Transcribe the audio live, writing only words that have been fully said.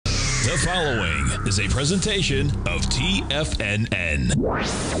The following is a presentation of TFNN.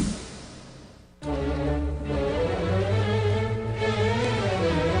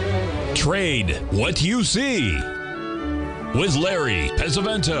 Trade what you see with Larry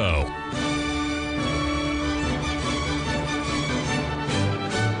Pesavento.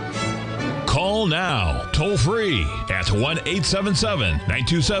 Call now, toll free at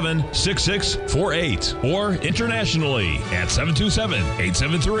 1-877-927-6648 or internationally at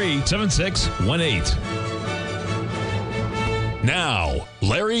 727-873-7618. Now,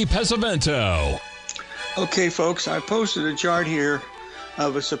 Larry Pesavento. Okay, folks, I posted a chart here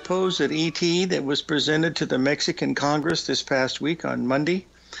of a supposed ET that was presented to the Mexican Congress this past week on Monday.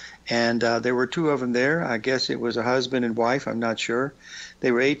 And there were two of them there. I guess it was a husband and wife. I'm not sure.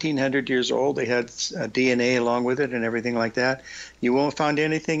 They were 1,800 years old. They had DNA along with it and everything like that. You won't find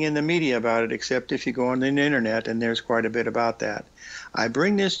anything in the media about it except if you go on the internet, and there's quite a bit about that. I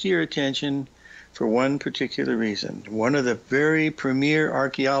bring this to your attention for one particular reason. One of the very premier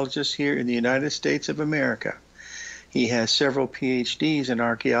archaeologists here in the United States of America, he has several PhDs in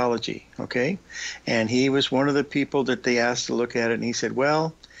archaeology, okay? And he was one of the people that they asked to look at it, and he said,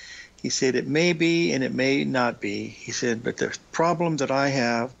 well, he said, it may be and it may not be. He said, but the problem that I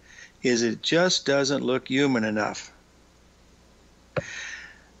have is it just doesn't look human enough.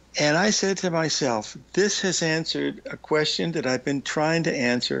 And I said to myself, this has answered a question that I've been trying to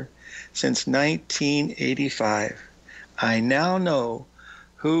answer since 1985. I now know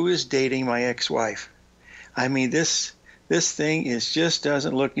who is dating my ex-wife. I mean, this thing just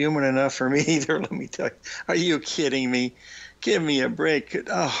doesn't look human enough for me either, let me tell you. Are you kidding me? Give me a break.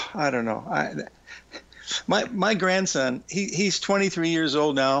 Oh, I don't know. My grandson, he's 23 years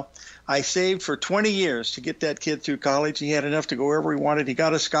old now. I saved for 20 years to get that kid through college. He had enough to go wherever he wanted. He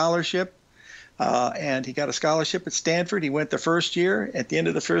got a scholarship, and he got a scholarship at Stanford. He went the first year. At the end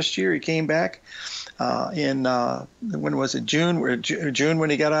of the first year, he came back in, when was it, June? June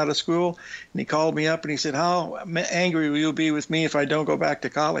when he got out of school. And he called me up and he said, how angry will you be with me if I don't go back to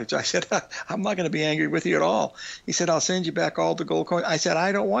college? I said, I'm not going to be angry with you at all. He said, I'll send you back all the gold coins. I said,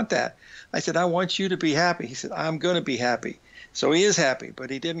 I don't want that. I said, I want you to be happy. He said, I'm going to be happy. So he is happy, but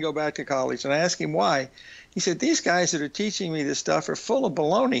he didn't go back to college. And I asked him why. He said, these guys that are teaching me this stuff are full of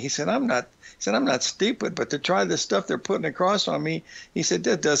baloney. He said, I'm not stupid, but to try the stuff they're putting across on me, he said,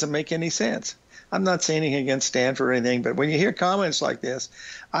 that doesn't make any sense. I'm not saying anything against Stanford or anything, but when you hear comments like this,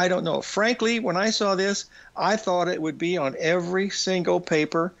 I don't know. Frankly, when I saw this, I thought it would be on every single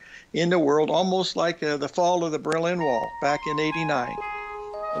paper in the world, almost like the fall of the Berlin Wall back in '89.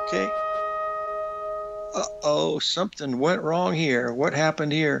 Okay? Uh-oh, something went wrong here. What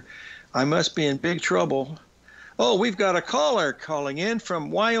happened here? I must be in big trouble. Oh, we've got a caller calling in from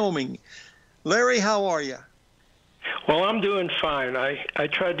Wyoming. Larry, how are you? Well, I'm doing fine. I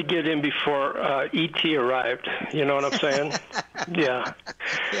tried to get in before E.T. arrived. You know what I'm saying? Yeah.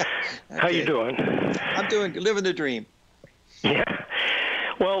 Yeah. Okay. How you doing? I'm doing good. Living the dream. Yeah.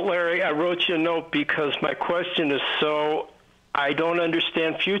 Well, Larry, I wrote you a note because my question is I don't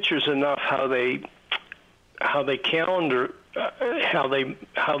understand futures enough, how they calendar, how they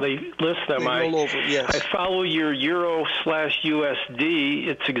list them. They roll over, yes. I follow your Euro/USD,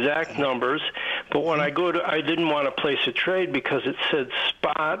 its exact numbers, but when I didn't want to place a trade because it said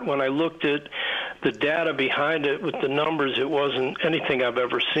spot. When I looked at the data behind it with the numbers, it wasn't anything I've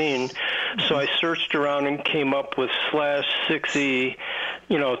ever seen. So I searched around and came up with /6E,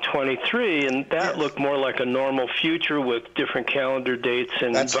 23, and that looked more like a normal future with different calendar dates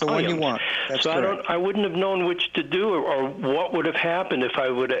and that's volumes. The one you want. That's so correct. I wouldn't have known which to do or what would have happened if I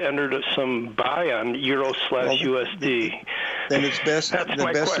would have entered some buy on Euro/USD. Then it's best That's the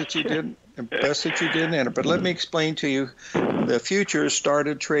my best question. that you didn't. Best that you didn't enter. But let me explain to you, the futures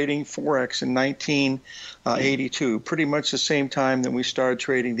started trading Forex in 1982, pretty much the same time that we started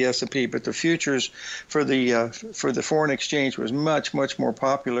trading the S&P. But the futures for the foreign exchange was much, much more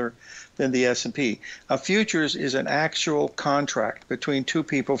popular than the S&P. A futures is an actual contract between two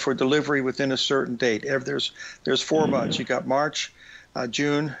people for delivery within a certain date. There's 4 months. You got March,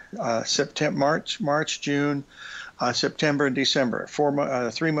 June, September, March, June, September and December,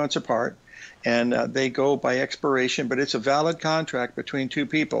 3 months apart, and they go by expiration, but it's a valid contract between two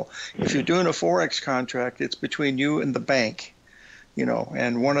people. If you're doing a Forex contract, it's between you and the bank,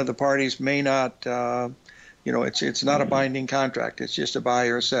 and one of the parties may not, it's not a binding contract. It's just a buy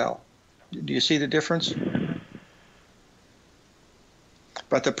or a sell. Do you see the difference?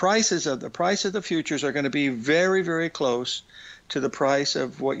 But the price of the futures are going to be very, very close to the price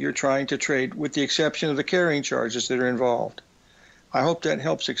of what you're trying to trade, with the exception of the carrying charges that are involved. I hope that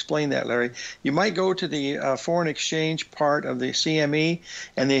helps explain that, Larry. You might go to the foreign exchange part of the CME,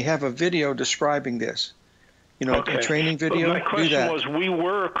 and they have a video describing this. You know, okay. A training video. But my question was, we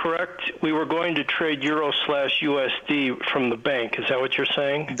were correct. We were going to trade Euro/USD from the bank. Is that what you're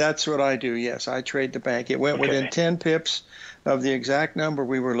saying? That's what I do, yes. I trade the bank. It went within 10 pips of the exact number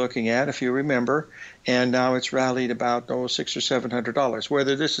we were looking at, if you remember, and now it's rallied about $600 or $700.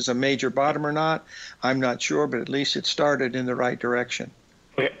 Whether this is a major bottom or not, I'm not sure, but at least it started in the right direction.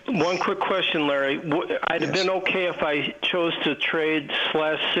 Okay. One quick question, Larry. I'd have been okay if I chose to trade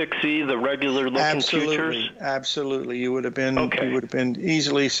 /6E, the regular looking futures? Absolutely. You would have been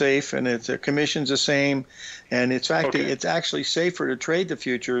easily safe, and the commission's the same. And it's actually safer to trade the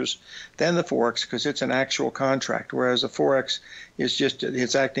futures than the Forex because it's an actual contract, whereas the Forex is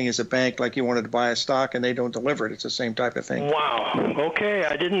it's acting as a bank like you wanted to buy a stock and they don't deliver it. It's the same type of thing. Wow. Okay.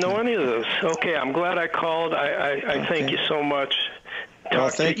 I didn't know any of those. Okay. I'm glad I called. I thank you so much. Well,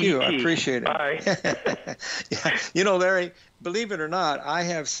 thank you. I appreciate it. Bye. Yeah. You know, Larry, believe it or not, I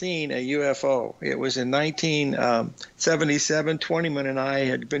have seen a UFO. It was in 1977. Twentyman and I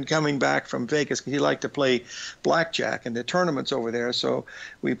had been coming back from Vegas because he liked to play blackjack and the tournaments over there. So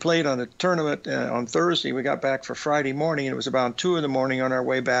we played on a tournament on Thursday. We got back for Friday morning, and it was about 2 in the morning on our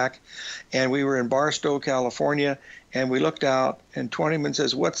way back. And we were in Barstow, California, and we looked out, and Twentyman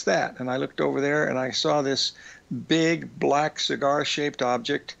says, "What's that?" And I looked over there, and I saw this big black cigar-shaped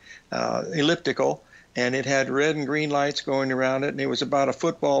object, elliptical, and it had red and green lights going around it, and it was about a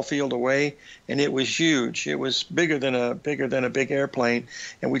football field away, and it was huge. It was bigger than a big airplane,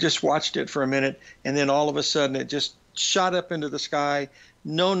 and we just watched it for a minute, and then all of a sudden it just shot up into the sky.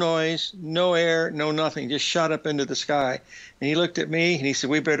 No noise, no air, no nothing, just shot up into the sky. And he looked at me, and he said,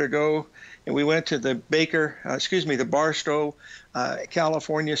 "We better go." And we went to the Barstow,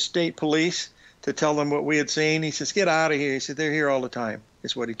 California State Police to tell them what we had seen. He says, "Get out of here." He said, "They're here all the time,"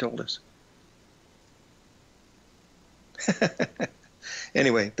 is what he told us.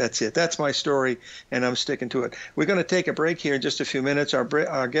 Anyway, that's it. That's my story, and I'm sticking to it. We're going to take a break here in just a few minutes.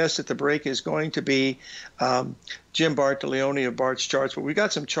 Our guest at the break is going to be Jim Bartolioni of Bart's Charts. But we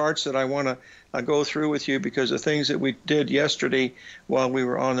got some charts that I want to go through with you because of things that we did yesterday while we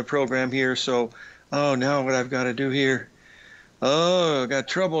were on the program here. So, now what I've got to do here. Oh, I got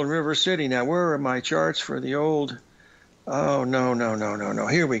trouble in River City. Now, where are my charts for the old? Oh, no.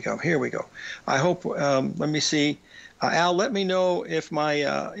 Here we go. I hope, let me see. Al, let me know if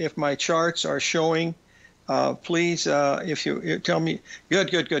my charts are showing. Please, if you tell me.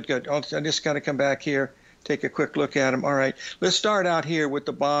 Good. I just got to come back here, take a quick look at them. All right. Let's start out here with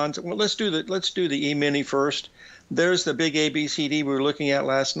the bonds. Well, let's do the E-mini first. There's the big ABCD we were looking at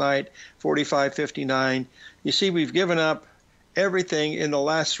last night, 45.59. You see, we've given up everything in the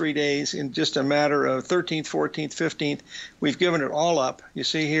last 3 days in just a matter of 13th, 14th, 15th. We've given it all up. You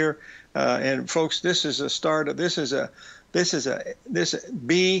see here, and folks, this is a start of this is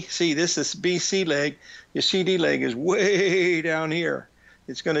BC leg. Your CD leg is way down here.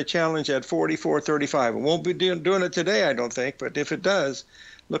 It's going to challenge at 44.35. It won't be doing it today, I don't think, but if it does,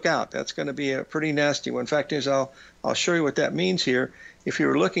 look out. That's going to be a pretty nasty one. In fact, I'll show you what that means here. If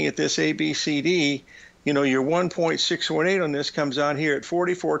you're looking at this ABCD, you know, your 1.618 on this comes on here at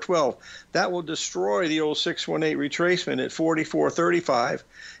 44.12. That will destroy the old 618 retracement at 44.35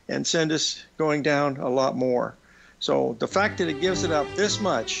 and send us going down a lot more. So the fact that it gives it up this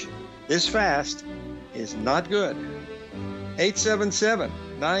much, this fast, is not good.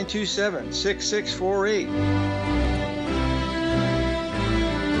 877-927-6648.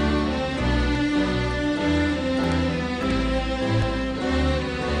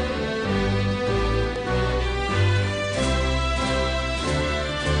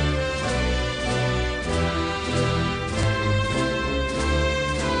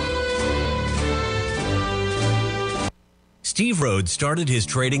 Steve Rhodes started his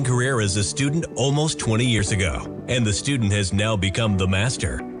trading career as a student almost 20 years ago, and the student has now become the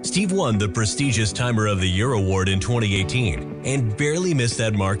master. Steve won the prestigious Timer of the Year award in 2018 and barely missed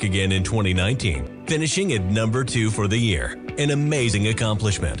that mark again in 2019, finishing at number 2 for the year. An amazing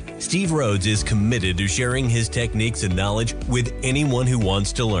accomplishment. Steve Rhodes is committed to sharing his techniques and knowledge with anyone who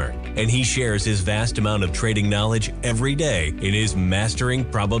wants to learn, and he shares his vast amount of trading knowledge every day in his Mastering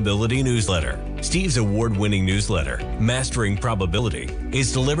Probability newsletter. Steve's award-winning newsletter, Mastering Probability,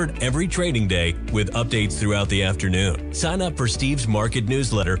 is delivered every trading day with updates throughout the afternoon. Sign up for Steve's market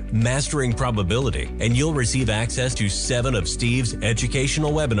newsletter, Mastering Probability, and you'll receive access to 7 of Steve's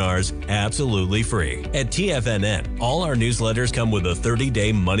educational webinars absolutely free. At TFNN, all our newsletters come with a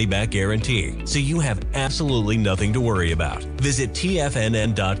 30-day money-back guarantee, so you have absolutely nothing to worry about. Visit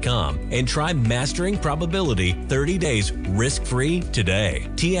TFNN.com and try Mastering Probability 30 days risk-free today.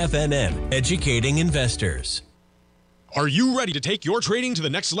 TFNN, educating investors. Are you ready to take your trading to the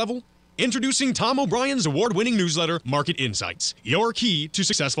next level? Introducing Tom O'Brien's award-winning newsletter, Market Insights, your key to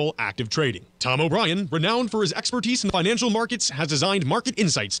successful active trading. Tom O'Brien, renowned for his expertise in financial markets, has designed Market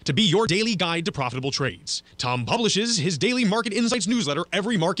Insights to be your daily guide to profitable trades. Tom publishes his daily Market Insights newsletter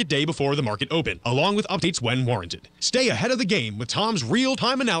every market day before the market open, along with updates when warranted. Stay ahead of the game with Tom's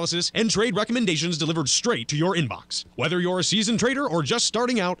real-time analysis and trade recommendations delivered straight to your inbox. Whether you're a seasoned trader or just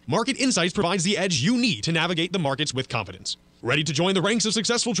starting out, Market Insights provides the edge you need to navigate the markets with confidence. Ready to join the ranks of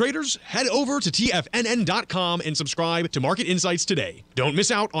successful traders? Head over to TFNN.com and subscribe to Market Insights today. Don't miss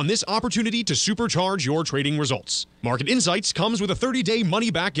out on this opportunity to supercharge your trading results. Market Insights comes with a 30-day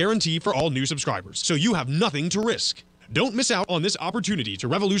money-back guarantee for all new subscribers, so you have nothing to risk. Don't miss out on this opportunity to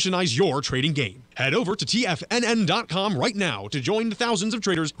revolutionize your trading game. Head over to TFNN.com right now to join the thousands of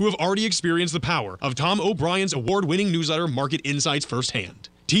traders who have already experienced the power of Tom O'Brien's award-winning newsletter, Market Insights, firsthand.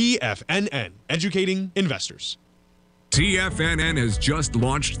 TFNN, educating investors. TFNN has just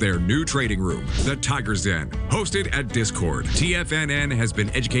launched their new trading room, the Tiger's Den, hosted at Discord. TFNN has been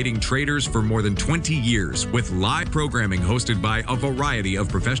educating traders for more than 20 years with live programming hosted by a variety of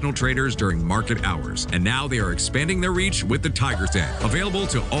professional traders during market hours. And now they are expanding their reach with the Tiger's Den, available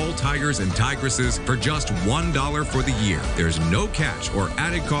to all tigers and tigresses for just $1 for the year. There's no catch or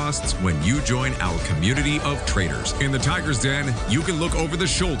added costs when you join our community of traders. In the Tiger's Den, you can look over the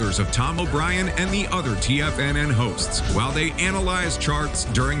shoulders of Tom O'Brien and the other TFNN hosts while they analyze charts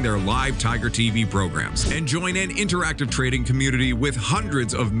during their live Tiger TV programs, and join an interactive trading community with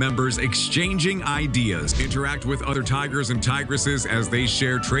hundreds of members exchanging ideas. Interact with other tigers and tigresses as they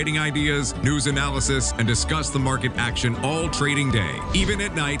share trading ideas, news analysis, and discuss the market action all trading day, even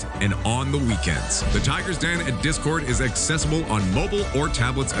at night and on the weekends. The Tiger's Den at Discord is accessible on mobile or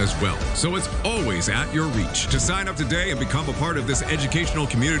tablets as well, so it's always at your reach. To sign up today and become a part of this educational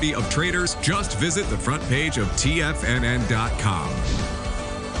community of traders, just visit the front page of TFNN.com.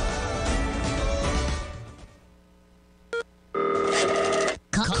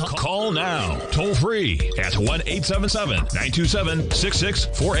 Call now, toll free at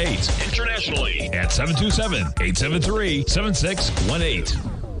 1-877-927-6648. Internationally at 727-873-7618.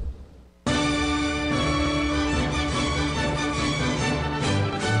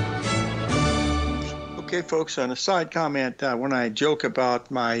 Okay, folks, on a side comment, when I joke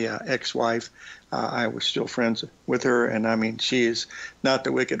about my ex-wife, I was still friends with her, and I mean, she is not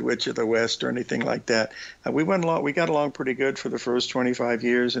the Wicked Witch of the West or anything like that. We got along pretty good for the first 25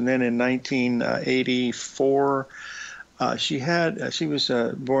 years, and then in 1984, she was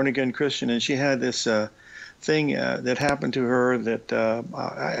a born-again Christian, and she had this thing that happened to her that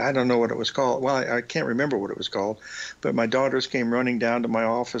I don't know what it was called. Well, I can't remember what it was called, but my daughters came running down to my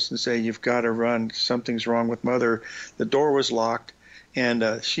office and say, "You've got to run. Something's wrong with Mother." The door was locked, and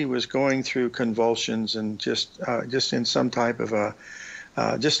she was going through convulsions and just in some type of a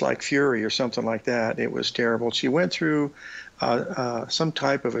just like fury or something like that. It was terrible. She went through some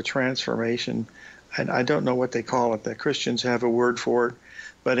type of a transformation, and I don't know what they call it. The Christians have a word for it.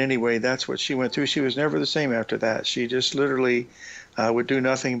 But anyway, that's what she went through. She was never the same after that. She just literally would do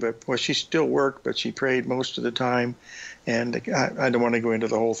nothing but, well, she still worked, but she prayed most of the time. And I don't want to go into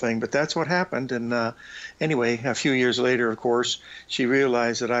the whole thing, but that's what happened. And anyway, a few years later, of course, she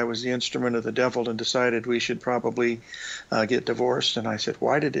realized that I was the instrument of the devil and decided we should probably get divorced. And I said,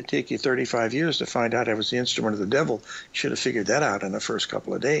 "Why did it take you 35 years to find out I was the instrument of the devil? You should have figured that out in the first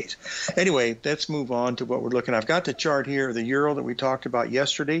couple of days." Anyway, let's move on to what we're looking at. I've got the chart here, the euro that we talked about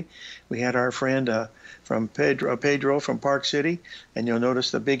yesterday. We had our friend from Pedro from Park City, and you'll notice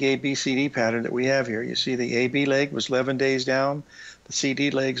the big ABCD pattern that we have here. You see the AB leg was 11 days down. The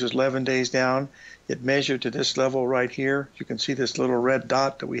CD legs was 11 days down. It measured to this level right here. You can see this little red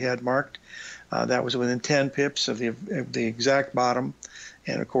dot that we had marked. That was within 10 pips of the exact bottom.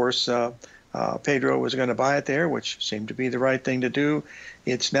 And, of course, Pedro was going to buy it there, which seemed to be the right thing to do.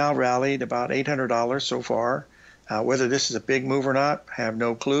 It's now rallied about $800 so far. Whether this is a big move or not, I have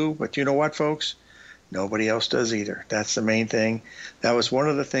no clue. But you know what, folks? Nobody else does either. That's the main thing. That was one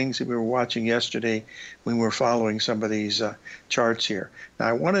of the things that we were watching yesterday when we were following some of these charts here. Now,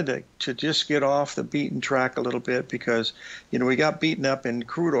 I wanted to just get off the beaten track a little bit because, you know, we got beaten up in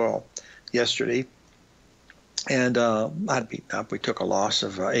crude oil. yesterday. And I'd be up. We took a loss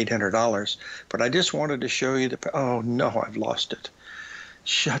of $800. But I just wanted to show you oh, no, I've lost it.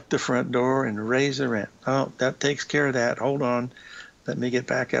 Shut the front door and raise the rent. Oh, that takes care of that. Hold on. Let me get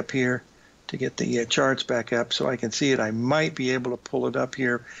back up here to get the charts back up so I can see it. I might be able to pull it up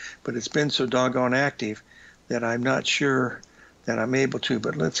here, but it's been so doggone active that I'm not sure that I'm able to.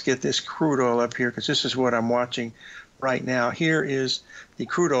 But let's get this crude oil up here, because this is what I'm watching right now. Here is the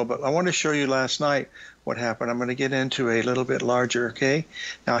crude oil, but I want to show you last night what happened. I'm going to get into a little bit larger, okay?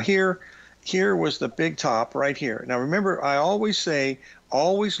 Now here was the big top right here. Now remember, I always say,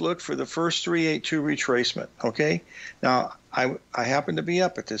 always look for the first 382 retracement, okay? Now, I happened to be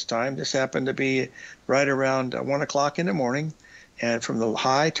up at this time. This happened to be right around 1 o'clock in the morning, and from the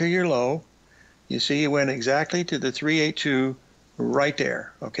high to your low, you see it went exactly to the 382 right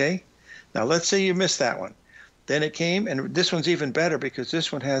there, okay? Now, let's say you missed that one. Then it came, and this one's even better because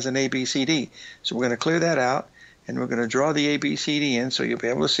this one has an ABCD. So we're going to clear that out, and we're going to draw the ABCD in so you'll be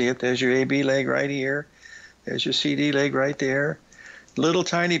able to see it. There's your AB leg right here. There's your CD leg right there. Little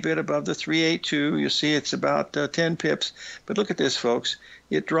tiny bit above the 382. You'll see it's about 10 pips. But look at this, folks.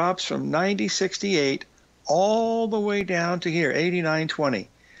 It drops from 90.68 all the way down to here, 89.20.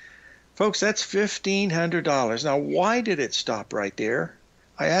 Folks, that's $1,500. Now, why did it stop right there?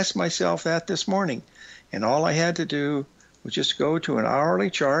 I asked myself that this morning. And all I had to do was just go to an hourly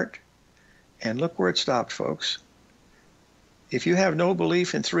chart and look where it stopped, folks. If you have no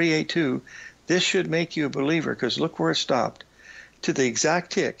belief in 382, this should make you a believer, because look where it stopped. To the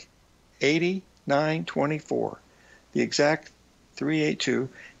exact tick, 89.24, the exact 382.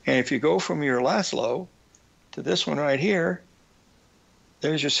 And if you go from your last low to this one right here,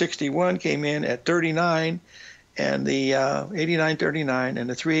 there's your 61 came in at 39, and the 89.39, and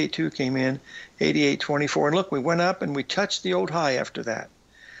the 382 came in 88.24. And look, we went up and we touched the old high after that.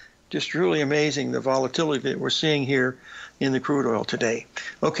 Just really amazing, the volatility that we're seeing here in the crude oil today.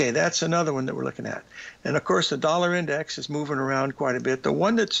 Okay, that's another one that we're looking at. And of course, the dollar index is moving around quite a bit. The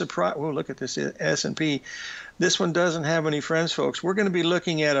one that surprised, well, look at this S&P. This one doesn't have any friends, folks. We're going to be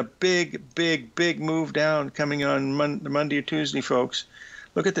looking at a big, big, big move down coming on Monday or Tuesday, folks.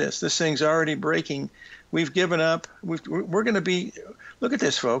 Look at this. This thing's already breaking. We've given up. We're going to be, look at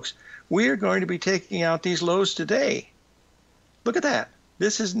this, folks. We are going to be taking out these lows today. Look at that.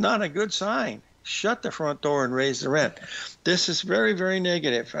 This is not a good sign. Shut the front door and raise the rent. This is very, very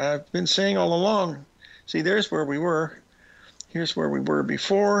negative. I've been saying all along. See, there's where we were. Here's where we were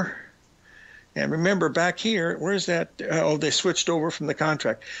before. And remember back here, where's that? Oh, they switched over from the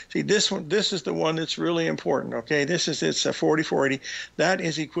contract. See, this one, this is the one that's really important, okay? It's a 44.80. That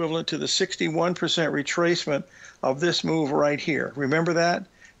is equivalent to the 61% retracement of this move right here. Remember that?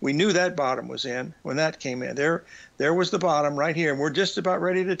 We knew that bottom was in when that came in. There was the bottom right here, and we're just about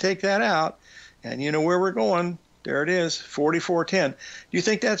ready to take that out. And you know where we're going. There it is, 44.10. Do you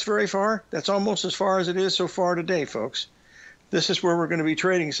think that's very far? That's almost as far as it is so far today, folks. This is where we're going to be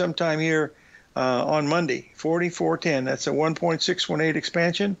trading sometime here on Monday, 44.10. That's a 1.618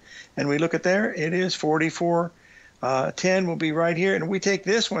 expansion. And we look at there, it is 44.10 will be right here. And we take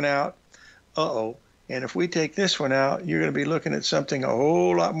this one out, uh-oh. And if we take this one out, you're going to be looking at something a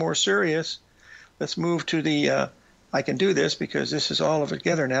whole lot more serious. Let's move to the, I can do this because this is all of it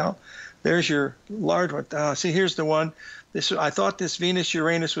together now. There's your large one. See, here's the one. I thought this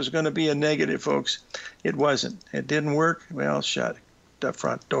Venus-Uranus was going to be a negative, folks. It wasn't. It didn't work. Well, shut the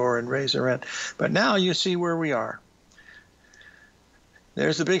front door and raise the rent. But now you see where we are.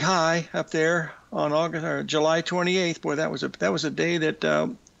 There's the big high up there on July 28th. Boy, that was a day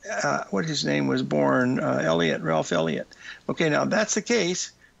that what his name was born, Ralph Elliott. Okay, now that's the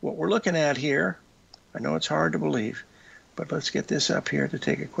case. What we're looking at here, I know it's hard to believe, but let's get this up here to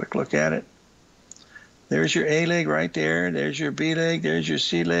take a quick look at it. There's your A leg right there. There's your B leg. There's your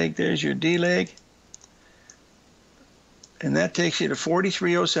C leg. There's your D leg. And that takes you to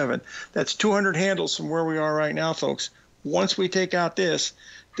 43.07. That's 200 handles from where we are right now, folks. Once we take out this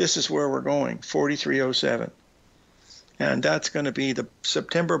is where we're going, 43.07. And that's going to be the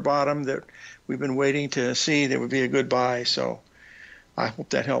September bottom that we've been waiting to see. That would be a good buy. So I hope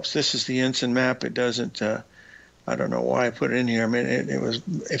that helps. This is the Ensign map. It doesn't, I don't know why I put it in here. I mean, it was,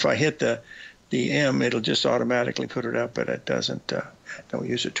 if I hit the M, it'll just automatically put it up, but it doesn't, don't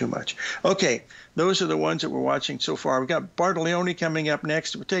use it too much. Okay, those are the ones that we're watching so far. We've got Bartolone coming up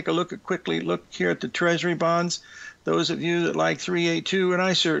next. We'll take a quickly look here at the Treasury bonds. Those of you that like 382, and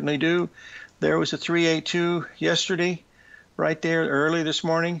I certainly do, there was a 382 yesterday, right there early this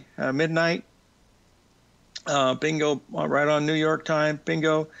morning, midnight. Bingo, right on New York time,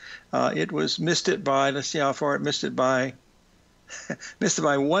 bingo. It was missed it by, let's see how far it missed it by. missed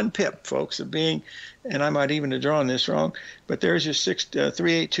by 1 pip, folks, of being, and I might even have drawn this wrong, but there's your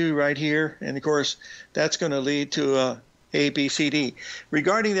 382 right here, and of course that's going to lead to A, B, C, D.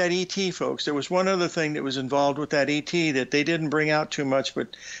 Regarding that ET, folks, there was one other thing that was involved with that ET that they didn't bring out too much,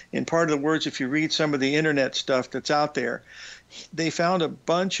 but in part of the words, if you read some of the internet stuff that's out there, they found a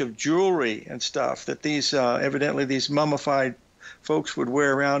bunch of jewelry and stuff that these evidently these mummified folks would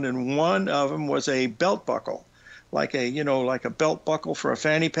wear around, and one of them was a belt buckle, like a belt buckle for a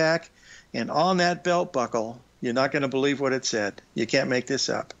fanny pack, and on that belt buckle, you're not going to believe what it said. You can't make this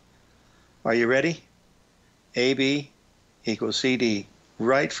up. Are you ready? AB equals CD,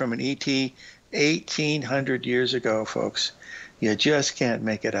 right from an ET 1,800 years ago, folks. You just can't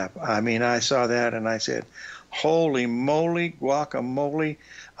make it up. I mean, I saw that and I said, holy moly, guacamole.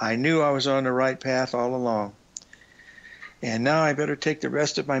 I knew I was on the right path all along. And now I better take the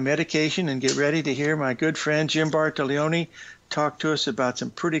rest of my medication and get ready to hear my good friend Jim Bartolioni talk to us about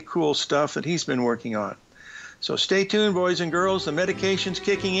some pretty cool stuff that he's been working on. So stay tuned, boys and girls. The medication's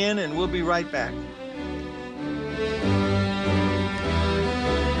kicking in, and we'll be right back.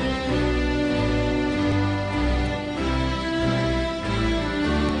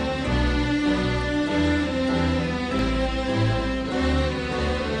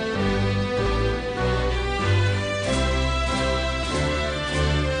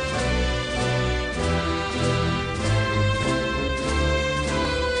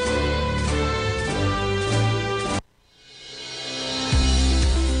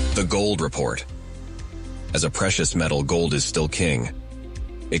 The Gold Report. As a precious metal, gold is still king.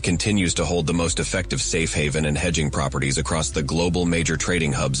 It continues to hold the most effective safe haven and hedging properties across the global major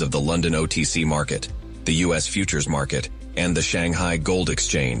trading hubs of the London OTC market, the U.S. futures market, and the Shanghai Gold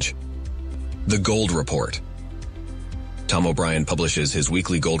Exchange. The Gold Report. Tom O'Brien publishes his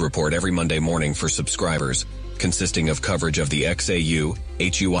weekly gold report every Monday morning for subscribers, consisting of coverage of the XAU,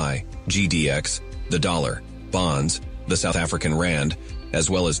 HUI, GDX, the dollar, bonds, the South African rand, as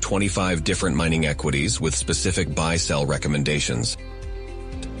well as 25 different mining equities with specific buy-sell recommendations.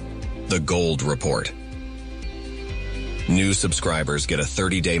 The Gold Report. New subscribers get a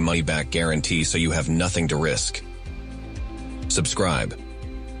 30-day money-back guarantee, so you have nothing to risk. Subscribe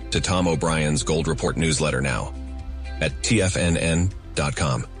to Tom O'Brien's Gold Report newsletter now at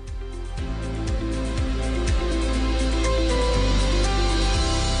TFNN.com.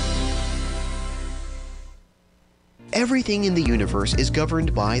 Everything in the universe is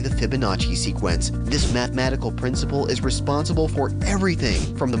governed by the Fibonacci sequence. This mathematical principle is responsible for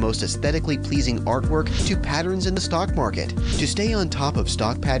everything from the most aesthetically pleasing artwork to patterns in the stock market. To stay on top of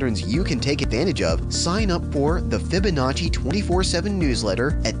stock patterns you can take advantage of, sign up for the Fibonacci 24/7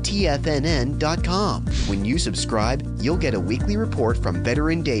 newsletter at TFNN.com. When you subscribe, you'll get a weekly report from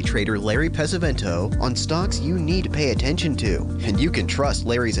veteran day trader Larry Pesavento on stocks you need to pay attention to. And you can trust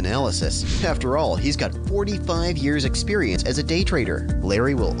Larry's analysis. After all, he's got 45 years experience as a day trader.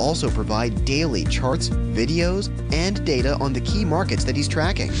 Larry will also provide daily charts, videos, and data on the key markets that he's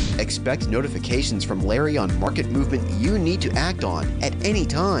tracking. Expect notifications from Larry on market movement you need to act on at any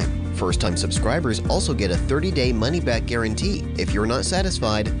time. First-time subscribers also get a 30-day money-back guarantee. If you're not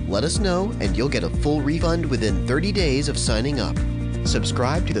satisfied, let us know and you'll get a full refund within 30 days of signing up.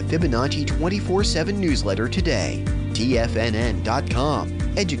 Subscribe to the Fibonacci 24/7 newsletter today. TFNN.com.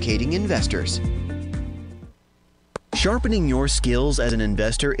 Educating investors. Sharpening your skills as an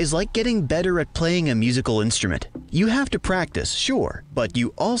investor is like getting better at playing a musical instrument. You have to practice, sure, but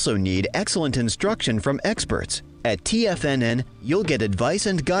you also need excellent instruction from experts. At TFNN, you'll get advice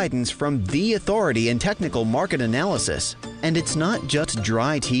and guidance from the authority in technical market analysis. And it's not just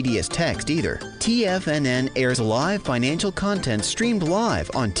dry, tedious text either. TFNN airs live financial content streamed live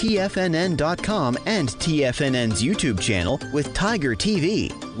on TFNN.com and TFNN's YouTube channel with Tiger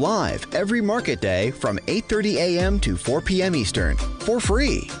TV, live every market day from 8:30 a.m. to 4 p.m. Eastern, for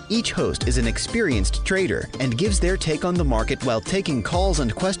free. Each host is an experienced trader and gives their take on the market while taking calls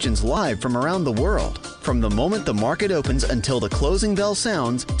and questions live from around the world. From the moment the market opens until the closing bell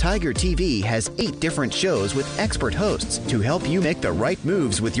sounds, Tiger TV has 8 different shows with expert hosts to help you make the right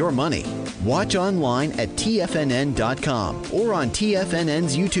moves with your money. Watch online at TFNN.com or on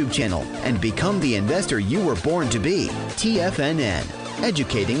TFNN's YouTube channel and become the investor you were born to be. TFNN,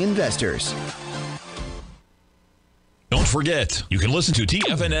 educating investors. Don't forget, you can listen to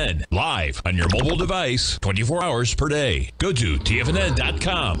TFNN live on your mobile device 24 hours per day. Go to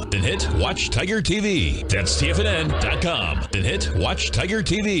TFNN.com, then hit Watch Tiger TV. That's TFNN.com, then hit Watch Tiger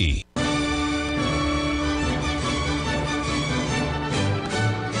TV.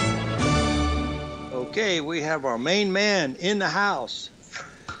 Okay, we have our main man in the house.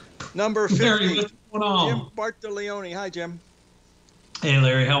 Number 50, Larry, what's going on? Jim Bartolioni. Hi, Jim. Hey,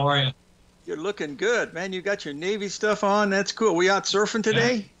 Larry, how are you? You're looking good, man. You got your Navy stuff on. That's cool. We out surfing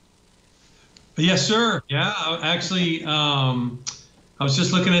today? Yes, sir. Yeah, actually, I was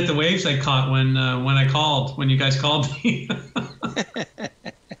just looking at the waves I caught when you guys called me.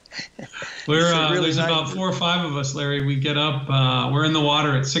 There's about 4 or 5 of us, Larry. We get up. We're in the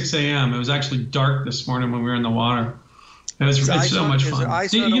water at 6 a.m. It was actually dark this morning when we were in the water. It's so much fun.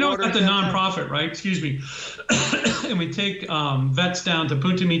 You know, at the nonprofit, right? Excuse me. And we take vets down to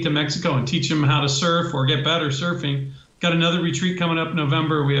Punta Mexico and teach them how to surf or get better surfing. Got another retreat coming up in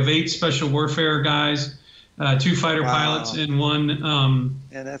November. We have 8 special warfare guys, 2 fighter pilots, and 1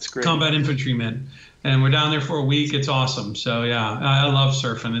 that's great. Combat infantryman. And we're down there for a week. It's awesome. So, yeah, I love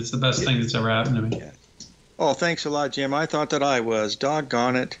surfing. It's the best thing that's ever happened to me. Yeah. Oh, thanks a lot, Jim. I thought that I was.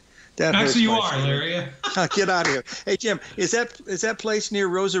 Doggone it. Actually, you are, Larry. Get out of here. Hey, Jim, is that place near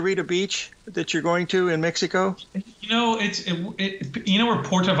Rosarito Beach that you're going to in Mexico? You know, you know where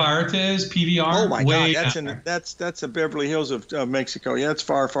Puerto Vallarta is, PVR? Oh my God, that's the Beverly Hills of Mexico. Yeah, it's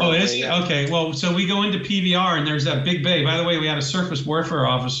far away. Is it? Yeah. Okay, well, so we go into PVR and there's that big bay. By the way, we had a surface warfare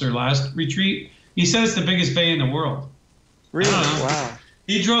officer last retreat. He said it's the biggest bay in the world. Really? Wow.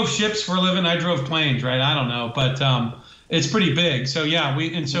 He drove ships for a living. I drove planes, right? I don't know, but it's pretty big. So yeah,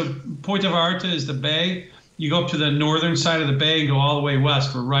 so Puerto Vallarta is the bay. You go up to the northern side of the bay and go all the way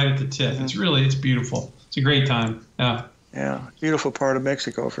west. We're right at the tip. Mm-hmm. It's beautiful. It's a great time. Yeah. Yeah, beautiful part of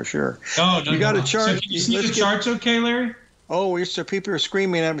Mexico for sure. Oh, no, you got a chart. So can you see the charts, okay, Larry? Oh, so people are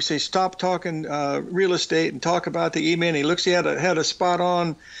screaming at me, say, "Stop talking real estate and talk about the E-man." He had a spot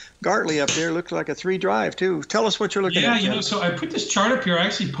on Gartley up there. Looked like a 3 drive too. Tell us what you're looking at. Yeah, so I put this chart up here. I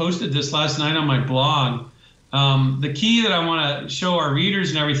actually posted this last night on my blog. The key that I want to show our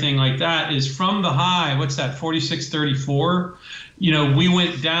readers and everything like that is from the high. What's that? 4634. You know, we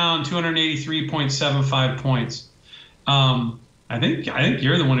went down 283.75 points. I think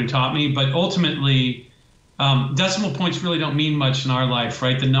you're the one who taught me, but ultimately, decimal points really don't mean much in our life,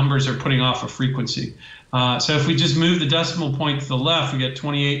 right? The numbers are putting off a frequency. So if we just move the decimal point to the left, we get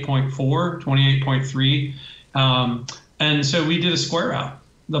 28.4, 28.3. And so we did a square out,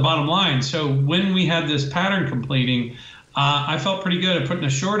 the bottom line. So when we had this pattern completing, I felt pretty good at putting a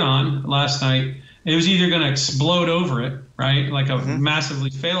short on last night. It was either going to explode over it, right? Like massively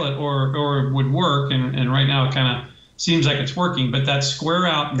fail it, or it would work. And right now it kind of seems like it's working, but that square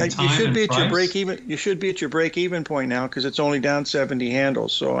out in time you should be at your break even. You should be at your break even point now because it's only down 70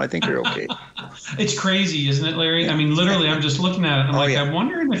 handles. So I think you're okay. It's crazy, isn't it, Larry? I mean, literally, I'm just looking at it. I'm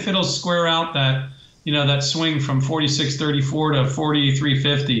wondering if it'll square out that, that swing from 46.34 to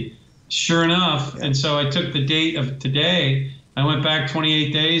 43.50. Sure enough. Yeah. And so I took the date of today. I went back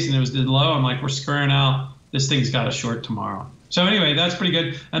 28 days and it was the low. I'm like, we're squaring out. This thing's got a short tomorrow. So anyway, that's pretty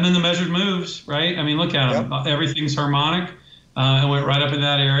good. And then the measured moves, right? I mean, look at them. Everything's harmonic. It went right up in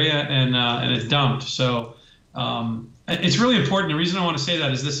that area and it dumped. So it's really important. The reason I want to say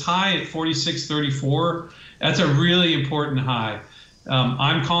that is this high at 46.34. That's a really important high.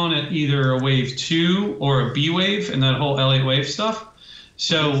 I'm calling it either a wave 2 or a B wave and that whole L8 wave stuff.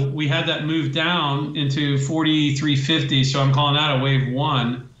 So we had that move down into 43.50. So I'm calling that a wave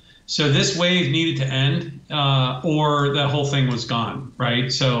 1. So this wave needed to end or that whole thing was gone,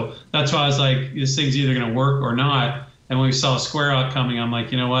 right? So that's why I was like, this thing's either going to work or not. And when we saw a square out coming, I'm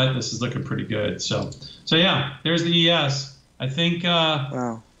like, you know what? This is looking pretty good. So yeah, there's the ES. I think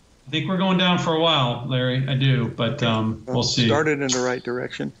I think we're going down for a while, Larry. I do, but we'll see. Started in the right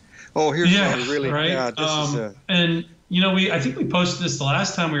direction. Oh, here's really right. Yeah, this is and I think we posted this the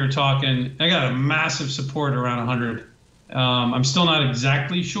last time we were talking. I got a massive support around 100. I'm still not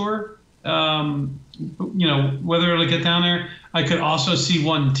exactly sure, whether it'll get down there. I could also see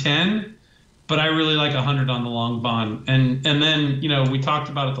 110, but I really like 100 on the long bond. And then, we talked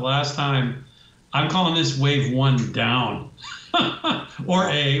about it the last time. I'm calling this wave 1 down or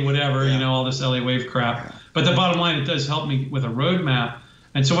A, whatever, all this LA wave crap. But the bottom line, it does help me with a roadmap.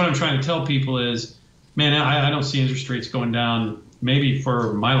 And so what I'm trying to tell people is, man, I don't see interest rates going down maybe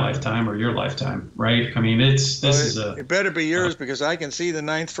for my lifetime or your lifetime, right? I mean, it better be yours because I can see the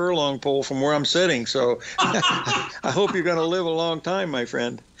 9th furlong pole from where I'm sitting. So I hope you're going to live a long time, my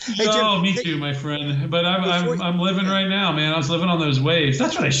friend. Hey, Jim, me too, my friend. But I'm living right now, man. I was living on those waves.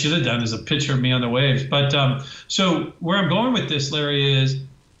 That's what I should have done is a picture of me on the waves. But so where I'm going with this, Larry, is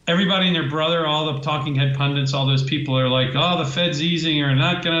everybody and their brother, all the talking head pundits, all those people are like, oh, the Fed's easing or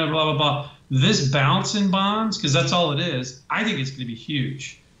not going to blah, blah, blah. This bounce in bonds, because that's all it is, I think it's going to be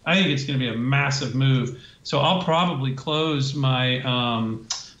huge. I think it's going to be a massive move. So I'll probably close my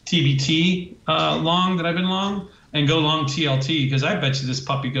TBT long that I've been long and go long TLT because I bet you this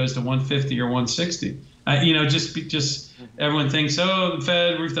puppy goes to 150 or 160. Just everyone thinks, oh, the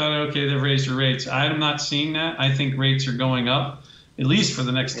Fed, we thought, okay, they've raised their rates. I'm not seeing that. I think rates are going up, at least for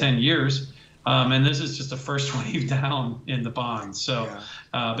the next 10 years. And this is just the first wave down in the bonds. So,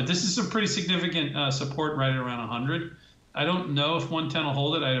 but this is some pretty significant support right around 100. I don't know if 110 will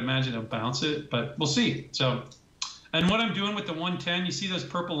hold it. I'd imagine it'll bounce it, but we'll see. So, and what I'm doing with the 110, you see those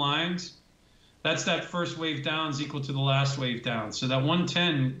purple lines? That's that first wave down is equal to the last wave down. So that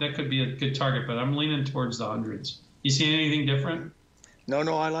 110, that could be a good target, but I'm leaning towards the hundreds. You see anything different?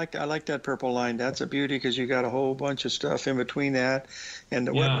 No, I like that purple line. That's a beauty because you got a whole bunch of stuff in between that.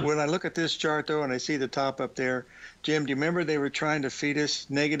 And when I look at this chart, though, and I see the top up there, Jim, do you remember they were trying to feed us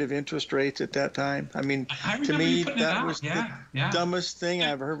negative interest rates at that time? I mean, to me, that was the dumbest thing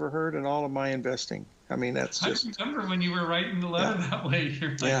I've ever heard in all of my investing. I mean, that's just... I remember when you were writing the letter that way.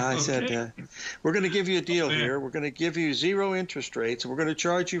 You're like, I said, we're going to give you a deal here. We're going to give you 0 interest rates. We're going to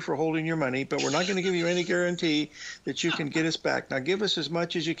charge you for holding your money, but we're not going to give you any guarantee that you can get us back. Now, give us as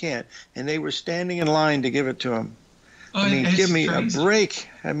much as you can. And they were standing in line to give it to them. I mean, give me a break.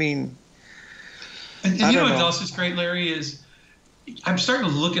 I mean... And you know what else is great, Larry, is I'm starting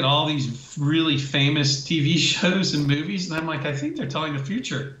to look at all these really famous TV shows and movies, and I'm like, I think they're telling the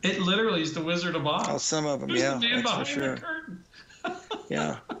future. It literally is The Wizard of Oz. Oh, some of them, There's the man behind the curtain.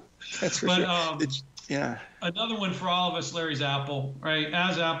 That's for sure. Another one for all of us, Larry's Apple, right?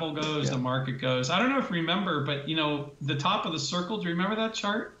 As Apple goes, the market goes. I don't know if you remember, but, the top of the circle, do you remember that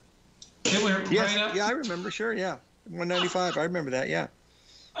chart? It went right up. Yeah, I remember, sure, 195, I remember that,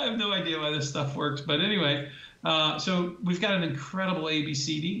 I have no idea why this stuff works, but anyway, so we've got an incredible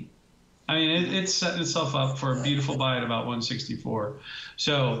ABCD. I mean, it's setting itself up for a beautiful buy at about 164.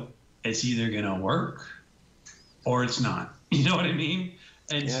 So it's either going to work or it's not. You know what I mean?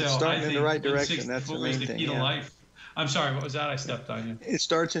 And so it's starting in the right direction. That's the main thing. Life. I'm sorry, what was that? I stepped on you. It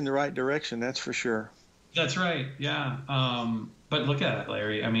starts in the right direction, that's for sure. That's right, yeah. But look at it,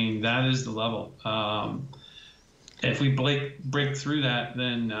 Larry. I mean, that is the level. If we break through that,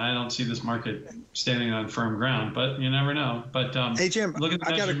 then I don't see this market standing on firm ground. But you never know. But hey, Jim, look at the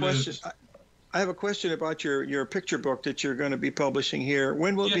I got a question. I have a question about your picture book that you're going to be publishing here.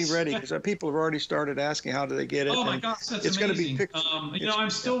 When will it be ready? Because people have already started asking how do they get it. Oh my gosh, that's it's amazing. Going to be I'm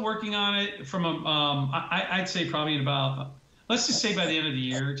still working on it. From I'd say probably in about, let's just say by the end of the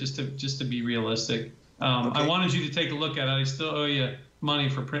year, just to be realistic. I wanted you to take a look at it. I still owe you money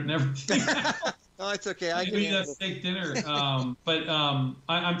for printing everything. Oh, it's okay. I can that steak dinner. But I'm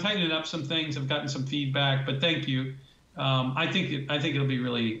tightening up some things. I've gotten some feedback, but thank you. I think it'll be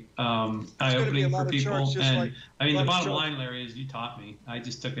really eye-opening for people. And I mean, the bottom line, Larry, is you taught me. I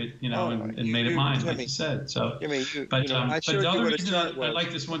just took it, and made it mine, like you said. So, but the other reason I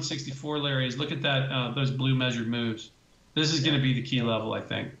like this 164, Larry, is look at that those blue measured moves. This is going to be the key level, I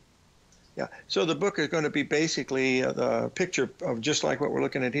think. Yeah. So the book is going to be basically the picture of just like what we're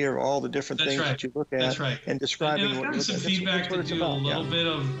looking at here, all the different things that you look at, and describing. And I've gotten some feedback to do a little bit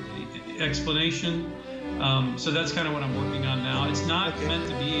of explanation. So that's kind of what I'm working on now. It's not meant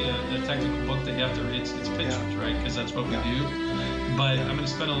to be a technical book that you have to read. It's pictures, right? Because that's what we do. But I'm going to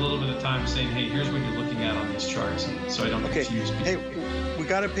spend a little bit of time saying, hey, here's what you're looking at on these charts, so I don't confuse people. Hey, we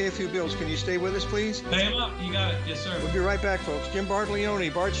got to pay a few bills. Can you stay with us, please? Pay them up. You got it. Yes, sir. We'll be right back, folks. Jim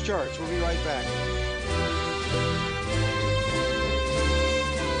Bartolione, Bart's Charts. We'll be right back.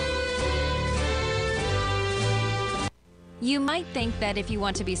 You might think that if you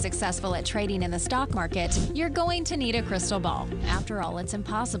want to be successful at trading in the stock market, you're going to need a crystal ball. After all, it's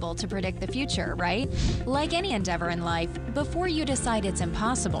impossible to predict the future, right? Like any endeavor in life, before you decide it's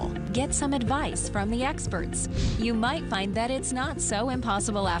impossible, get some advice from the experts. You might find that it's not so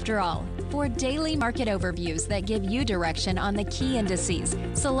impossible after all. For daily market overviews that give you direction on the key indices,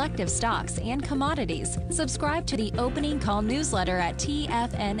 selective stocks, and commodities, subscribe to the Opening Call newsletter at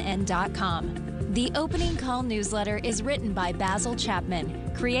TFNN.com. The Opening Call newsletter is written by Basil Chapman,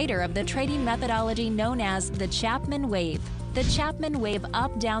 creator of the trading methodology known as the Chapman Wave. The Chapman Wave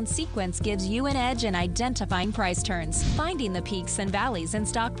up-down sequence gives you an edge in identifying price turns, finding the peaks and valleys in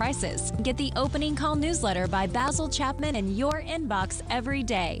stock prices. Get the Opening Call newsletter by Basil Chapman in your inbox every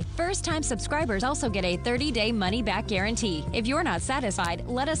day. First-time subscribers also get a 30-day money-back guarantee. If you're not satisfied,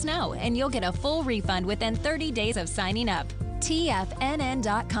 let us know, and you'll get a full refund within 30 days of signing up.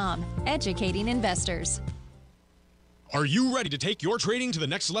 TFNN.com, educating investors. Are you ready to take your trading to the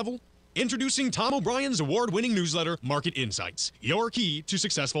next level? Introducing Tom O'Brien's award-winning newsletter, Market Insights, your key to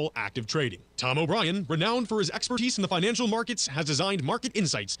successful active trading. Tom O'Brien, renowned for his expertise in the financial markets, has designed Market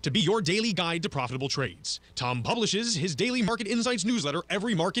Insights to be your daily guide to profitable trades. Tom publishes his daily Market Insights newsletter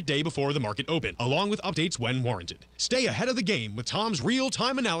every market day before the market open, along with updates when warranted. Stay ahead of the game with Tom's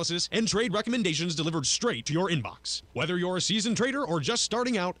real-time analysis and trade recommendations delivered straight to your inbox. Whether you're a seasoned trader or just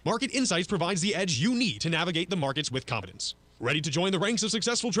starting out, Market Insights provides the edge you need to navigate the markets with confidence. Ready to join the ranks of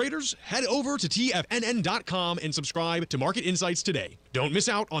successful traders? Head over to TFNN.com and subscribe to Market Insights today. Don't miss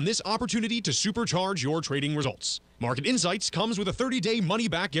out on this opportunity to supercharge your trading results. Market Insights comes with a 30-day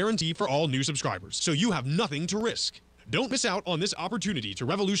money-back guarantee for all new subscribers, so you have nothing to risk. Don't miss out on this opportunity to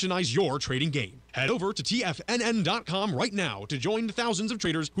revolutionize your trading game. Head over to TFNN.com right now to join the thousands of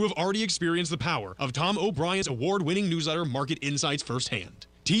traders who have already experienced the power of Tom O'Brien's award-winning newsletter, Market Insights, firsthand.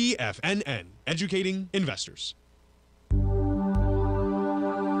 TFNN, educating investors.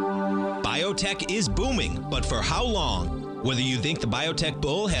 Biotech is booming, but for how long? Whether you think the biotech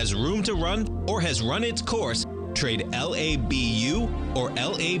bull has room to run or has run its course, trade LABU or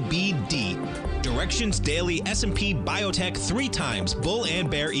LABD. Directions Daily S&P Biotech 3 times bull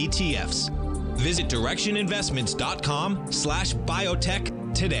and bear ETFs. Visit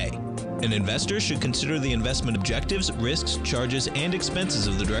directioninvestments.com/biotech today. An investor should consider the investment objectives, risks, charges, and expenses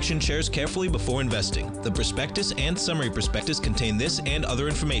of the Direction shares carefully before investing. The prospectus and summary prospectus contain this and other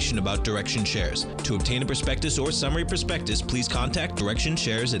information about Direction shares. To obtain a prospectus or summary prospectus, please contact Direction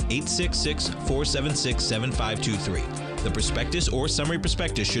shares at 866-476-7523. The prospectus or summary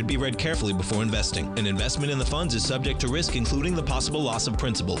prospectus should be read carefully before investing. An investment in the funds is subject to risk, including the possible loss of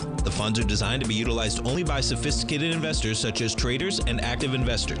principal. The funds are designed to be utilized only by sophisticated investors such as traders and active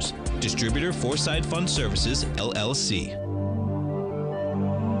investors. Distributor Foreside Fund Services, LLC.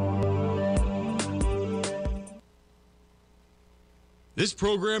 This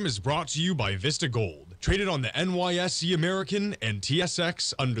program is brought to you by Vista Gold, traded on the NYSE American and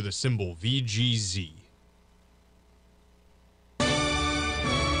TSX under the symbol VGZ.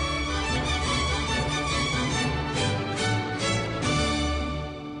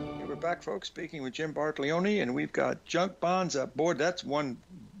 We're back, folks, speaking with Jim Bartolioni, and we've got junk bonds up. Boy, that's one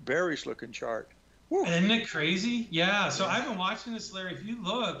bearish looking chart. Woo. Isn't it crazy? Yeah. So I've been watching this, Larry. If you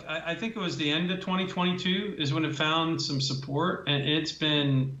look, I think it was the end of 2022 is when it found some support, and it's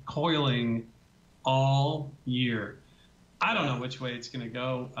been coiling all year. I don't know which way it's going to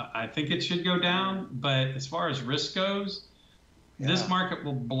go. I think it should go down, but as far as risk goes, this market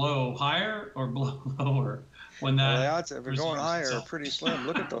will blow higher or blow lower when that. The odds of it going higher are pretty slim.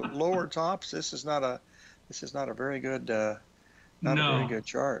 Look at the lower tops. This is not a very good. Not a very good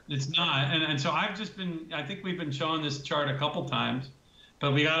chart. It's not. And so I think we've been showing this chart a couple times,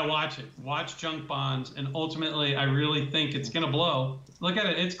 but we got to watch it. Watch junk bonds. And ultimately, I really think it's going to blow. Look at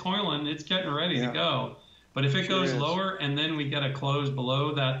it. It's coiling. It's getting ready to go. But if it goes lower and then we get a close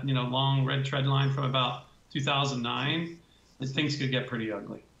below that, long red trend line from about 2009, things could get pretty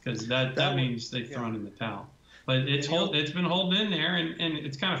ugly because that means they've thrown in the towel. But it's been holding in there. And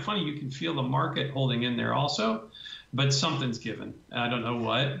it's kind of funny. You can feel the market holding in there also. But something's given. I don't know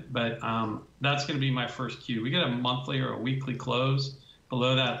what, but that's going to be my first cue. We get a monthly or a weekly close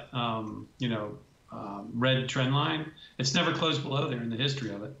below that, red trend line. It's never closed below there in the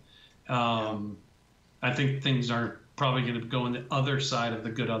history of it. I think things are probably going to go on the other side of the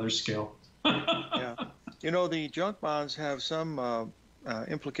good other scale. Yeah. The junk bonds have some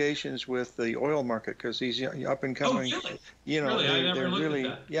implications with the oil market because these up and coming, really? I never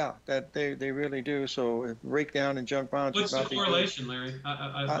looked at that. They really do. So breakdown in junk bonds. What's the correlation, Larry?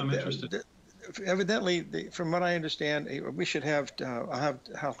 I'm interested. Evidently, from what I understand, we should have I'll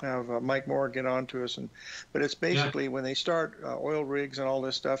have Mike Moore get on to us, but it's basically when they start oil rigs and all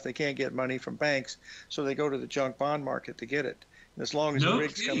this stuff, they can't get money from banks, so they go to the junk bond market to get it. And as long as the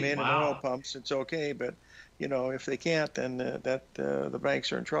rigs come in and oil pumps, it's okay. But if they can't, then the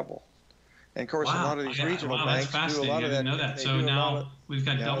banks are in trouble. And of course, a lot of these regional banks do a lot of that. I didn't know that. So now we've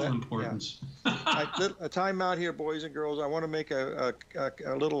got double importance. A time out here, boys and girls. I want to make a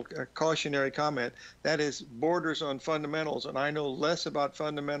little cautionary comment. That is borders on fundamentals, and I know less about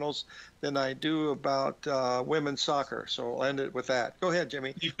fundamentals than I do about women's soccer. So I'll end it with that. Go ahead,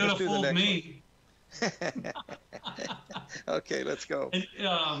 Jimmy. You could have fooled me. Okay, let's go.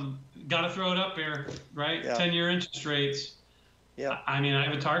 Got to throw it up there, right? 10-year interest rates. Yeah. I mean, I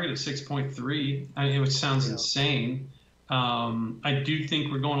have a target of 6.3, which sounds insane. I do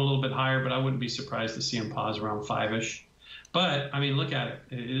think we're going a little bit higher, but I wouldn't be surprised to see them pause around 5-ish. But, I mean, look at it.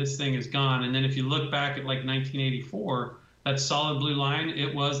 This thing is gone. And then if you look back at like 1984, that solid blue line,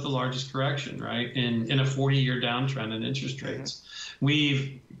 it was the largest correction, right, in a 40-year downtrend in interest rates.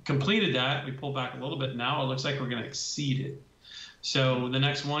 We've completed that. We pulled back a little bit. Now it looks like we're going to exceed it. So the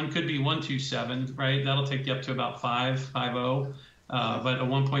next one could be 127, right? That'll take you up to about 550. But a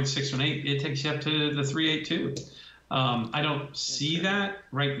 1.618, it takes you up to the 382. I don't see that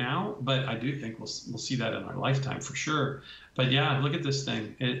right now, but I do think we'll see that in our lifetime for sure. But yeah, look at this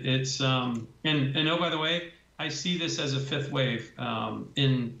thing. It's and oh, by the way, I see this as a fifth wave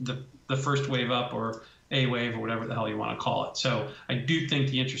in the first wave up, or a wave, or whatever the hell you want to call it. So I do think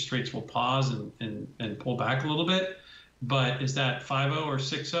the interest rates will pause and pull back a little bit. But is that 5.0 or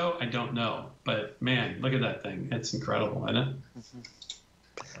 6.0? I don't know. But man, look at that thing. It's incredible, isn't it?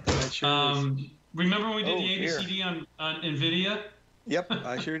 That sure is. Remember when we did the ABCD on NVIDIA? Yep,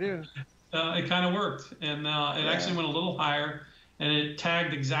 I sure do. It kind of worked. And it actually went a little higher. And it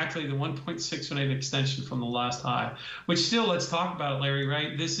tagged exactly the 1.618 extension from the last high. Which still, let's talk about it, Larry,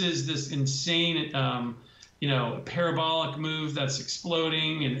 right? This is this insane, parabolic move that's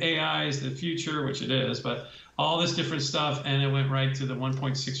exploding. And AI is the future, which it is. But all this different stuff, and it went right to the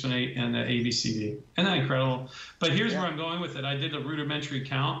 1.618 and the ABCD. Isn't that incredible? But here's where I'm going with it. I did a rudimentary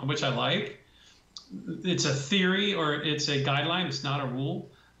count, which I like. It's a theory, or it's a guideline. It's not a rule,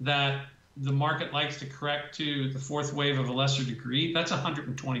 that the market likes to correct to the fourth wave of a lesser degree. That's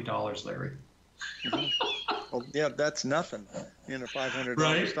 $120, Larry. Well, yeah, that's nothing in a $500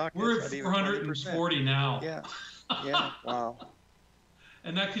 right? stock. We're at 440 now. Yeah, wow.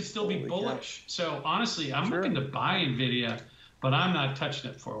 And that could still be bullish. So honestly, I'm looking to buy NVIDIA, but I'm not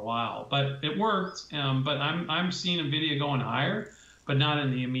touching it for a while. But it worked. But I'm seeing NVIDIA going higher, but not in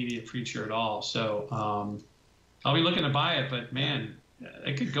the immediate future at all. So I'll be looking to buy it. But man,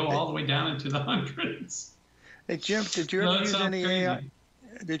 it could go all the way down into the hundreds. Hey Jim, did you ever use any AI?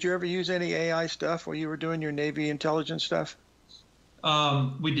 Did you ever use any AI stuff while you were doing your Navy intelligence stuff?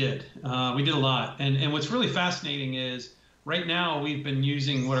 We did. We did a lot. And what's really fascinating is, right now, we've been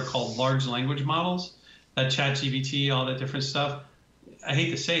using what are called large language models, that ChatGPT, all that different stuff. I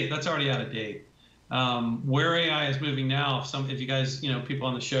hate to say it, that's already out of date. Where AI is moving now, if you guys, people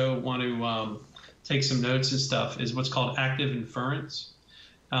on the show want to take some notes and stuff, is what's called active inference.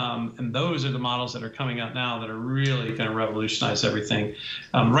 And those are the models that are coming out now that are really going to revolutionize everything.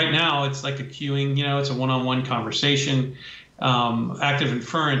 Right now, it's like a queuing, it's a one-on-one conversation. Active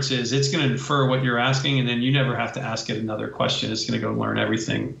inference is it's going to infer what you're asking, and then you never have to ask it another question. It's going to go learn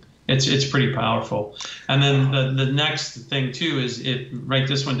everything. It's pretty powerful. And then the next thing too is write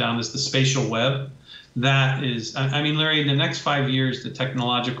this one down, is the spatial web. That is, I mean, Larry, in the next 5 years, the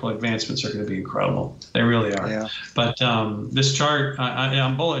technological advancements are going to be incredible. They really are. Yeah. But this chart,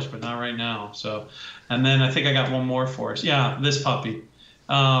 I'm bullish, but not right now. So, and then I think I got one more for us. Yeah, this puppy.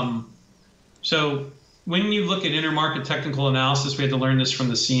 So when you look at intermarket technical analysis, we had to learn this from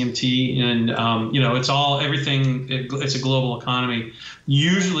the CMT, and it's everything. It's a global economy.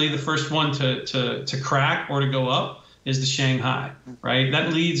 Usually, the first one to crack or to go up is the Shanghai, right?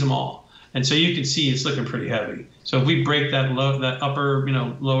 That leads them all, and so you can see it's looking pretty heavy. So if we break that upper,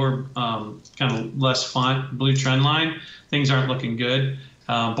 lower, kind of less font blue trend line, things aren't looking good.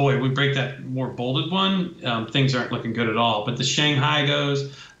 We break that more bolded one, things aren't looking good at all. But the Shanghai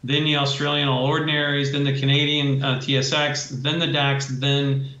goes, then the Australian All Ordinaries, then the Canadian TSX, then the DAX,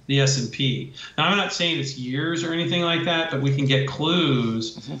 then the S&P. Now, I'm not saying it's years or anything like that, but we can get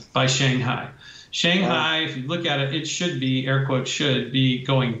clues by Shanghai. Shanghai, if you look at it, it should be, air quotes, should be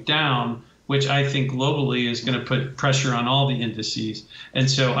going down, which I think globally is going to put pressure on all the indices. And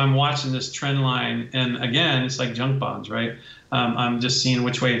so I'm watching this trend line, and again, it's like junk bonds, right? I'm just seeing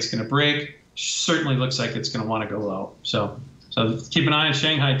which way it's going to break. Certainly looks like it's going to want to go low. So keep an eye on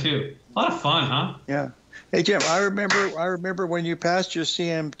Shanghai too. A lot of fun, huh? Yeah. Hey Jim, I remember when you passed your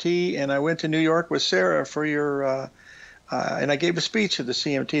CMT, and I went to New York with Sarah for your, and I gave a speech at the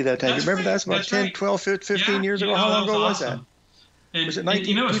CMT that time. You remember that's about 10, 12, 15 years ago? How long ago was that? Was it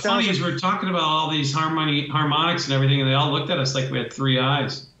 19, what's funny is we're talking about all these harmonics and everything, and they all looked at us like we had three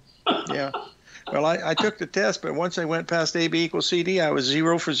eyes. Yeah. Well, I took the test, but once I went past AB equals CD, I was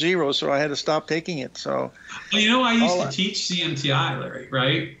 0 for 0, so I had to stop taking it. So, well, I used to teach CMTI, Larry,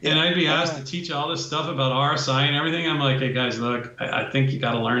 right? Yeah. And I'd be asked to teach all this stuff about RSI and everything. I'm like, hey, guys, look, I think you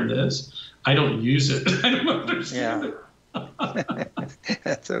got to learn this. I don't use it. I don't understand it.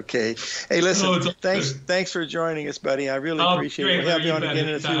 That's okay. Hey, listen, thanks for joining us, buddy. I really appreciate it. We'll have you on again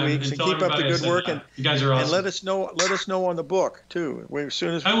in a few weeks, and keep up the good work. And you guys are awesome. And let us know on the book too. As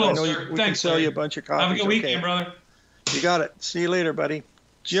soon as I know we can sell you a bunch of copies. Have a good weekend, brother. You got it. See you later, buddy.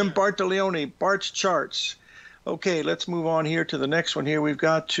 Jim Bartolione, Bart's Charts. Okay, let's move on here to the next one here. We've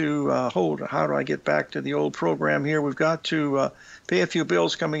got to how do I get back to the old program here? We've got to pay a few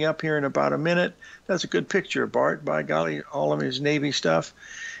bills coming up here in about a minute. That's a good picture, Bart. By golly, all of his Navy stuff.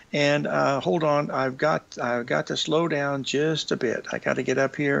 And hold on, I've got to slow down just a bit. I got to get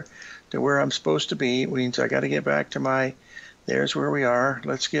up here to where I'm supposed to be. Which means I got to get back to my. There's where we are.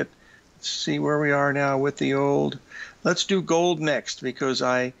 Let's see where we are now with the old. Let's do gold next because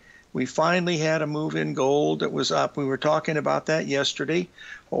we finally had a move in gold that was up. We were talking about that yesterday.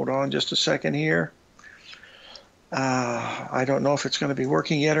 Hold on just a second here. I don't know if it's going to be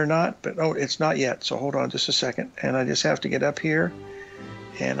working yet or not, but no, it's not yet. So hold on just a second. And I just have to get up here.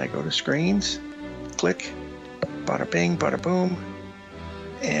 And I go to screens, click, bada bing, bada boom.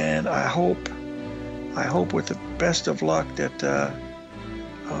 And I hope with the best of luck that,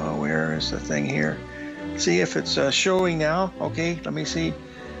 where is the thing here? See if it's showing now. Okay, let me see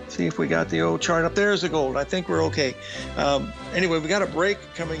if we got the old chart up. There's the gold. I think we're okay. Anyway, we got a break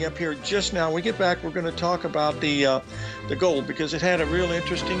coming up here just now. When we get back, we're going to talk about the gold because it had a real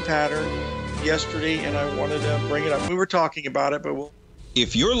interesting pattern yesterday, and I wanted to bring it up. We were talking about it, but we'll.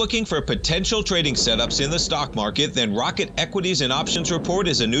 If you're looking for potential trading setups in the stock market, then Rocket Equities and Options Report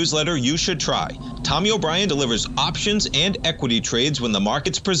is a newsletter you should try. Tommy O'Brien delivers options and equity trades when the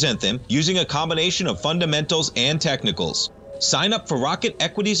markets present them using a combination of fundamentals and technicals. Sign up for Rocket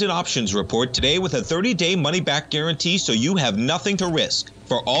Equities and Options Report today with a 30-day money-back guarantee so you have nothing to risk.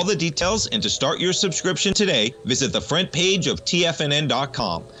 For all the details and to start your subscription today, visit the front page of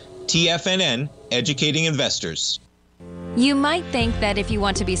TFNN.com. TFNN, educating investors. You might think that if you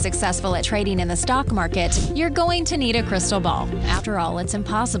want to be successful at trading in the stock market, you're going to need a crystal ball. After all, it's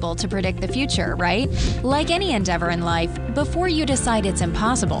impossible to predict the future, right? Like any endeavor in life, before you decide it's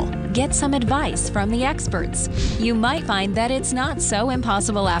impossible, get some advice from the experts. You might find that it's not so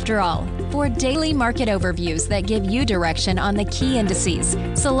impossible after all. For daily market overviews that give you direction on the key indices,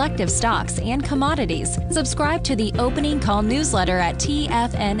 selective stocks, and commodities, subscribe to the Opening Call newsletter at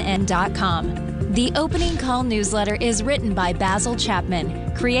TFNN.com. The Opening Call newsletter is written by Basil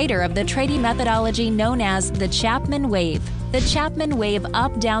Chapman, creator of the trading methodology known as the Chapman Wave. The Chapman Wave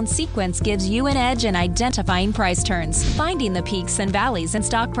up-down sequence gives you an edge in identifying price turns, finding the peaks and valleys in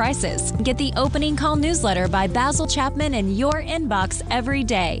stock prices. Get the Opening Call newsletter by Basil Chapman in your inbox every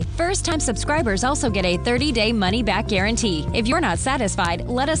day. First-time subscribers also get a 30-day money-back guarantee. If you're not satisfied,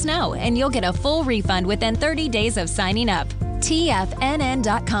 let us know, and you'll get a full refund within 30 days of signing up.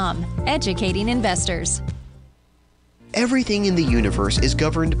 TFNN.com, educating investors. Everything in the universe is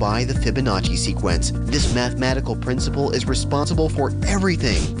governed by the Fibonacci sequence. This mathematical principle is responsible for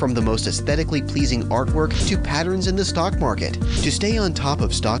everything from the most aesthetically pleasing artwork to patterns in the stock market. To stay on top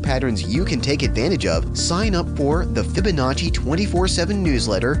of stock patterns you can take advantage of, sign up for the Fibonacci 24/7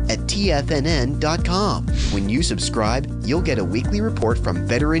 newsletter at TFNN.com. When you subscribe, you'll get a weekly report from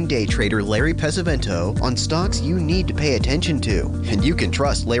veteran day trader Larry Pesavento on stocks you need to pay attention to. And you can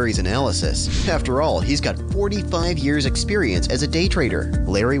trust Larry's analysis. After all, he's got 45 years experience as a day trader.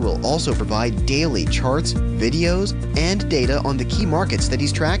 Larry will also provide daily charts, videos, and data on the key markets that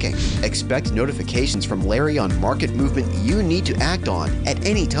he's tracking. Expect notifications from Larry on market movement you need to act on at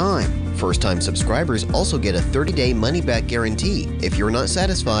any time. First-time subscribers also get a 30-day money-back guarantee. If you're not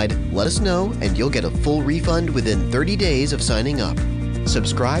satisfied, let us know and you'll get a full refund within 30 days of signing up.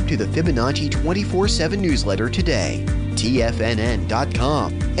 Subscribe to the Fibonacci 24/7 newsletter today.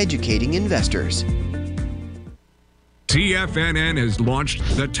 TFNN.com, educating investors. TFNN has launched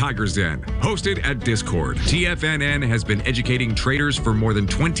the Tiger's Den, hosted at Discord. TFNN has been educating traders for more than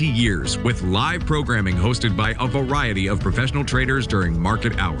 20 years with live programming hosted by a variety of professional traders during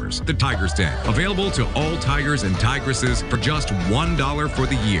market hours. The Tiger's Den, available to all tigers and tigresses for just $1 for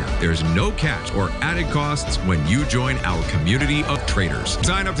the year. There's no catch or added costs when you join our community of traders.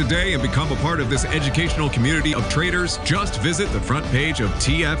 Sign up today and become a part of this educational community of traders. Just visit the front page of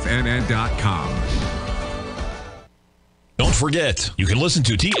TFNN.com. Don't forget, you can listen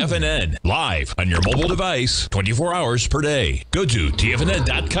to TFNN live on your mobile device 24 hours per day. Go to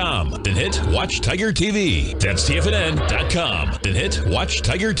TFNN.com, then hit Watch Tiger TV. That's TFNN.com, then hit Watch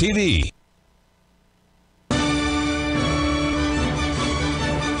Tiger TV.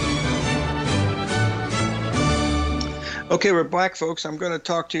 Okay, we're back, folks. I'm going to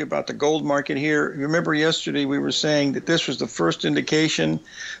talk to you about the gold market here. Remember yesterday we were saying that this was the first indication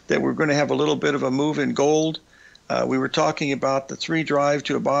that we're going to have a little bit of a move in gold. We were talking about the 3 drive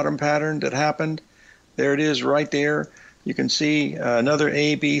to a bottom pattern that happened. There it is right there. You can see another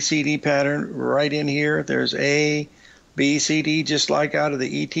A, B, C, D pattern right in here. There's A, B, C, D, just like out of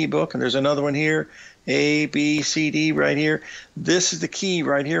the ET book. And there's another one here, A, B, C, D right here. This is the key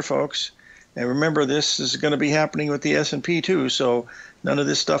right here, folks. And remember, this is going to be happening with the S&P too, so none of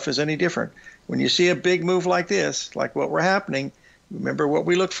this stuff is any different. When you see a big move like this, like what we're happening, remember what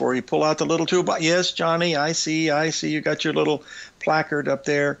we look for. You pull out the little toolbox. Yes, Johnny, I see. You got your little placard up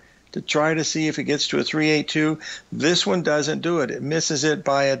there to try to see if it gets to a 382. This one doesn't do it. It misses it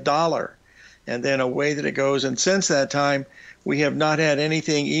by $1. And then away that it goes. And since that time, we have not had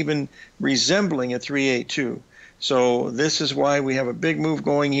anything even resembling a 382. So this is why we have a big move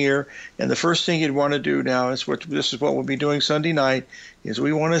going here. And the first thing you'd want to do now is this is what we'll be doing Sunday night, is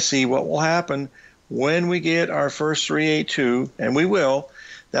we want to see what will happen when we get our first 382, and we will.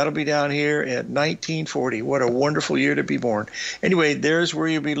 That'll be down here at 1940. What a wonderful year to be born. Anyway, there's where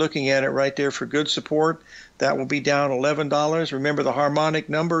you'll be looking at it right there for good support. That will be down $11. Remember, the harmonic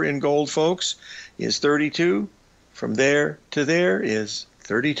number in gold, folks, is 32. From there to there is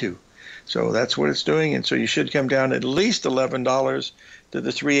 32. So that's what it's doing, and so you should come down at least $11 to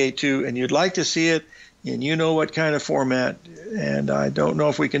the 382, and you'd like to see it in you know what kind of format, and I don't know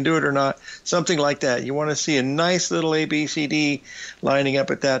if we can do it or not, something like that. You want to see a nice little ABCD lining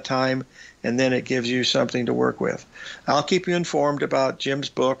up at that time, and then it gives you something to work with. I'll keep you informed about Jim's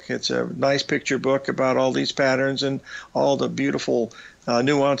book. It's a nice picture book about all these patterns and all the beautiful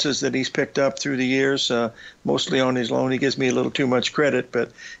nuances that he's picked up through the years, mostly on his own. He gives me a little too much credit,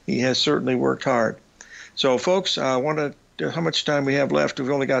 but he has certainly worked hard. So, folks, I want to how much time we have left. We've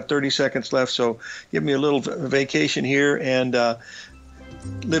only got 30 seconds left, so give me a little vacation here and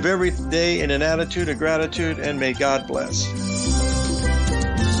live every day in an attitude of gratitude, and may God bless.